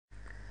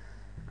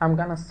I'm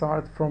gonna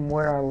start from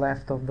where I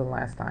left off the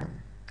last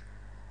time,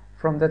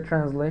 from the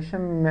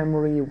translation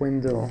memory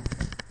window.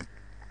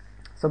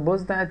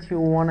 Suppose that you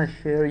want to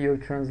share your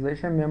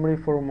translation memory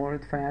for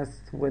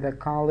Wordfast with a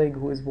colleague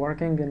who is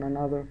working in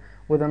another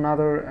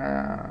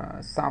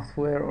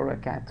software or a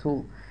CAD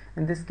tool.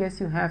 In this case,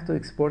 you have to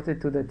export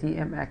it to the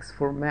TMX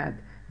format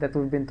that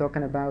we've been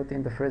talking about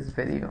in the first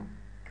video.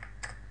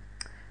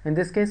 In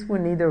this case, we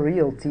need a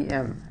real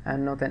TM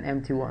and not an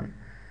empty one.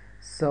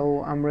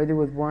 So I'm ready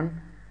with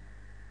one.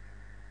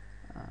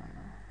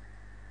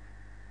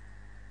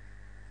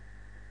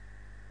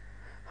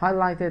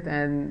 Highlight it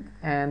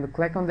and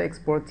click on the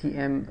Export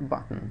TM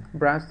button.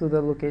 Browse to the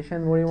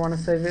location where you want to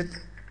save it.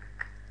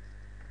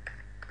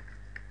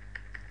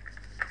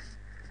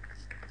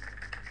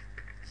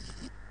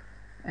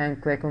 And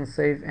click on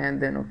Save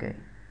and then OK.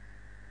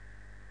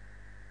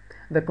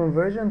 The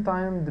conversion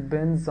time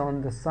depends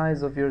on the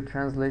size of your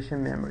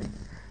translation memory.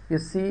 You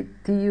see,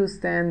 TU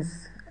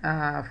stands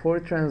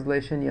for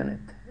translation unit.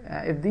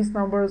 If these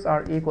numbers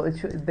are equal,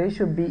 they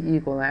should be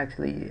equal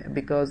actually,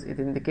 because it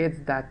indicates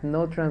that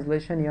no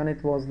translation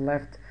unit was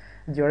left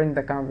during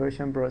the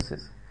conversion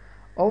process.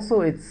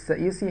 Also,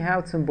 you see how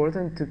it's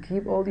important to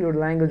keep all your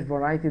language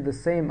variety the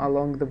same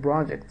along the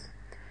project.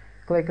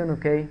 Click on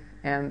OK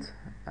and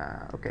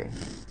OK.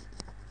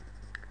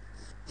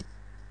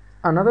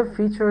 Another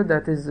feature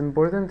that is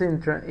important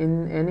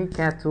in any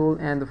CAD tool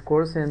and of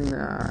course in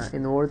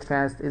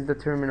Wordfast is the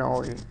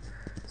terminology.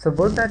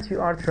 Suppose that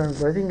you are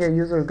translating a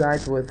user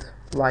guide with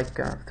like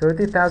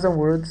 30,000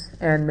 words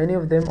and many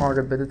of them are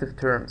repetitive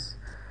terms.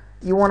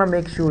 You want to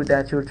make sure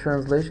that your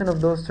translation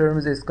of those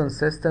terms is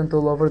consistent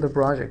all over the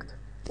project.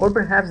 Or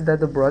perhaps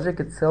that the project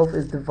itself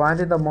is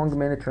divided among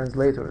many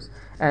translators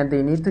and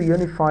they need to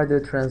unify their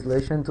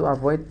translation to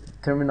avoid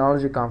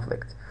terminology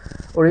conflict.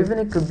 Or even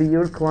it could be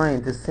your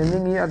client is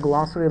sending you a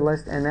glossary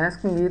list and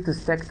asking you to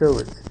stick to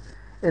it.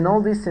 In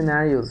all these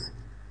scenarios,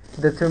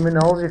 the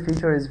terminology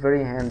feature is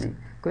very handy.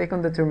 Click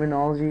on the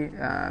terminology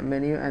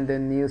menu and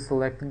then you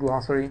select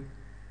glossary.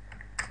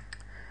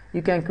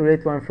 You can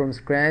create one from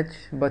scratch,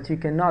 but you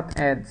cannot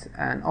add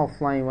an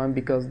offline one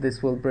because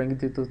this will bring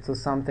you to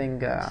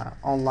something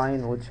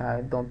online, which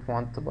I don't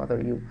want to bother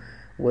you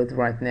with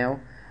right now.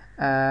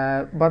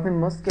 But in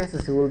most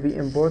cases you will be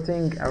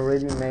importing a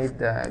ready-made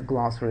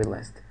glossary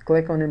list.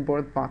 Click on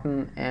import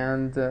button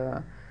and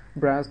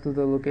browse to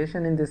the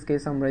location. In this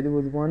case I'm ready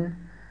with one.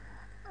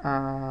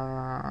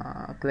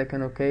 Click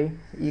on OK.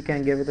 You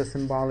can give it a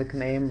symbolic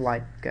name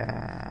like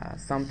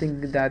something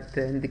that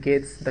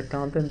indicates the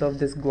content of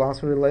this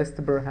glossary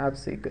list.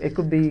 Perhaps it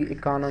could be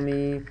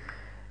economy,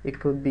 it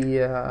could be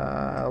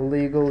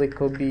legal, it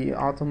could be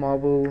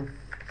automobile.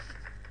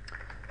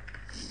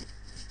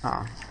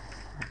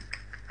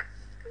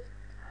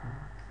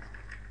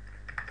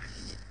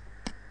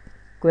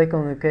 Click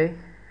on OK.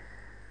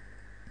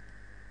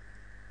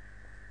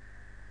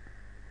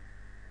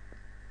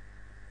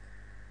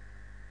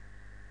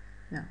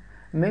 Now,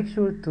 make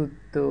sure to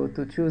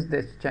choose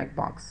this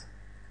checkbox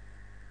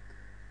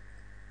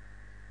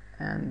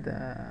and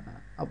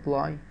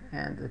apply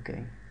and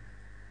OK.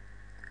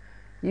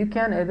 You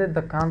can edit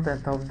the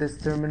content of this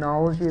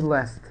terminology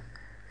list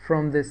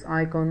from this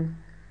icon.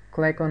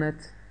 Click on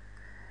it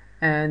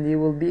and you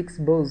will be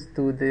exposed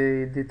to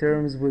the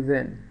terms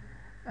within.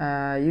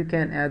 You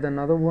can add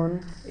another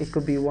one. It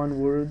could be one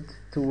word,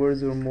 2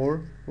 words or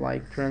more,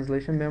 like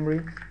translation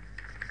memory.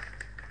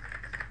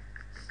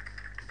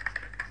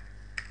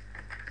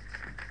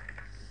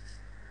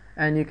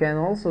 And you can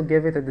also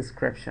give it a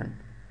description.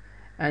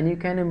 And you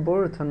can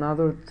import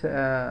another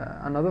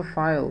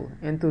file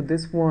into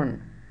this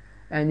one,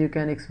 and you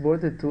can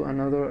export it to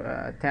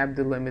another tab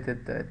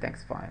delimited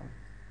text file.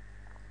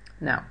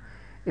 Now,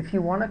 if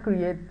you want to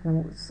create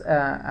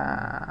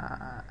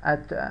a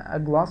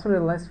glossary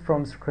list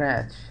from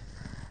scratch,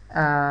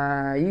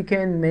 you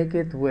can make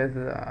it with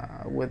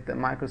the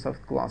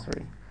Microsoft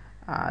Glossary.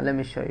 Let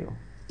me show you.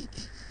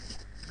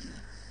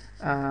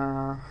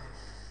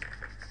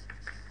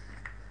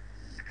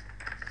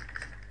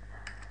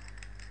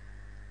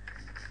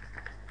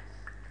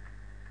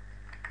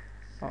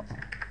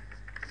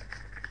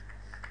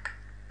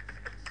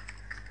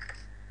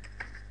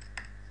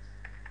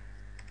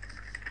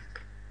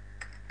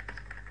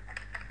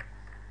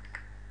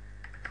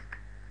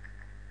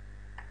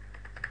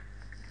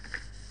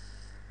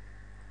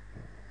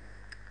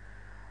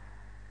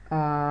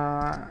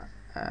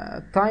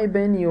 Type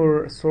in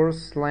your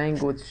source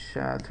language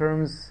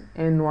terms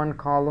in one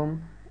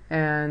column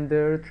and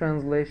their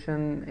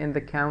translation in the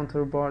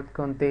counterpart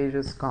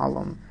contagious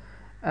column.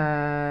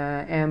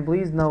 And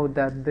please note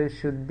that there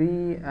shouldn't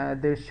be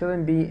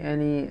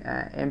any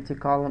empty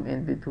column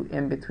in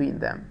between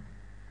them.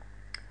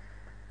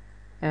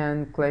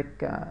 And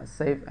click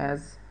Save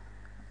As,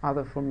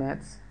 Other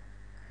Formats.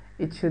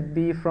 It should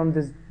be from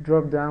this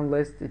drop-down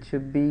list. It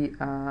should be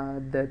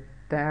the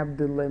tab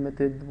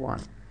delimited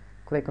one.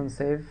 Click on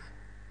Save.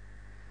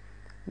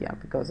 Yeah,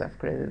 because I've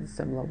created a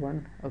similar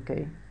one.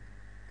 Okay.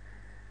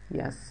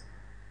 Yes.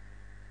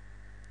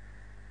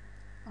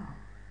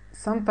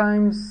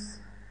 Sometimes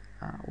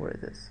where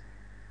it is.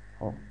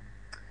 Oh,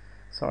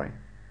 sorry.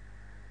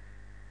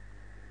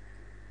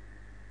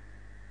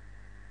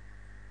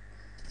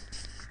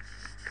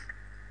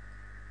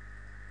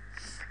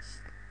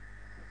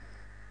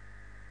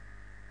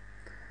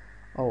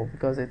 Oh,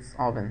 because it's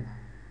open.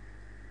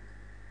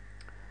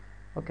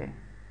 Okay.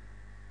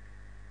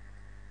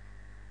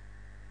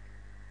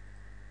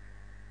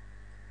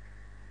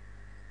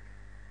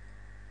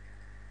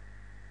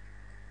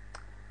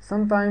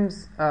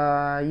 Sometimes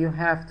you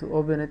have to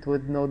open it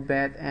with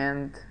Notepad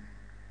and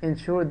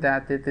ensure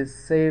that it is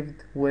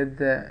saved with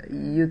the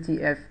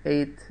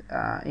UTF-8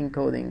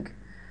 encoding,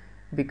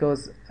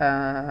 because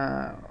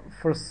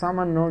for some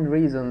unknown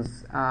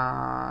reasons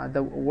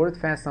the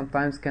Wordfast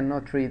sometimes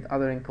cannot read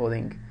other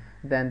encoding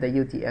than the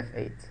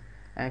UTF-8.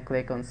 And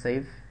click on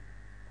save.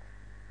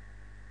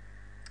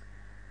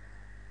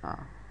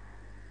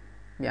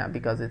 Yeah,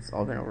 because it's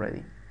open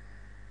already,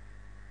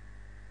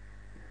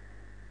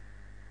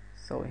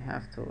 so we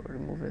have to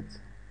remove it.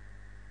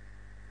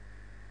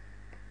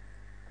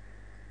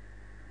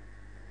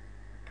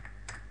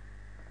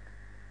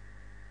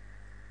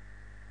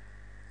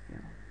 Yeah,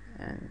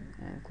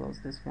 and close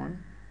this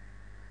one,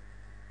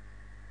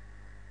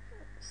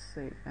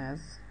 save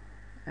as,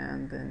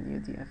 and then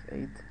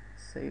UTF-8,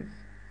 save,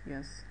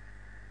 yes,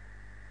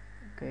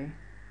 okay,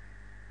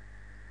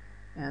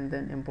 and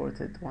then import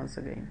it once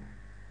again.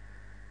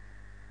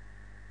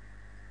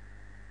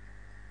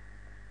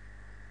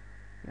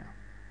 Yeah.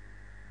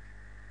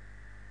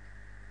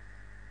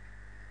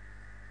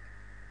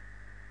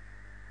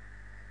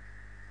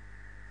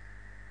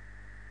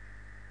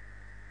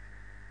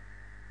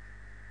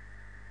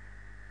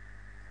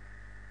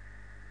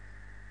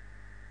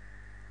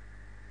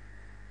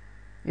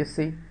 You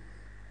see,